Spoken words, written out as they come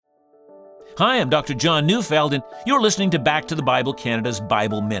Hi, I'm Dr. John Neufeld, and you're listening to Back to the Bible Canada's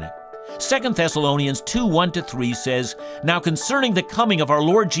Bible Minute. 2 Thessalonians 2:1-3 says, "Now concerning the coming of our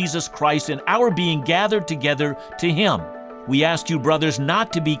Lord Jesus Christ and our being gathered together to Him, we ask you, brothers,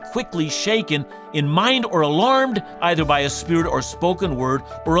 not to be quickly shaken in mind or alarmed, either by a spirit or spoken word,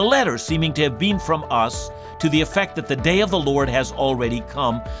 or a letter seeming to have been from us, to the effect that the day of the Lord has already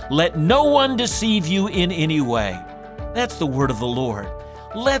come. Let no one deceive you in any way." That's the word of the Lord.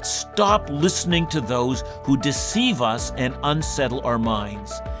 Let's stop listening to those who deceive us and unsettle our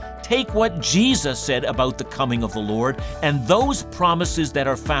minds. Take what Jesus said about the coming of the Lord and those promises that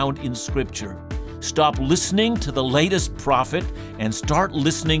are found in Scripture. Stop listening to the latest prophet and start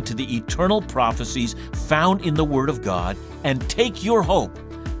listening to the eternal prophecies found in the Word of God, and take your hope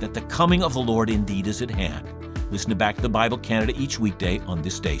that the coming of the Lord indeed is at hand. Listen to Back to the Bible Canada each weekday on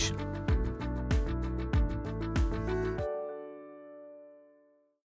this station.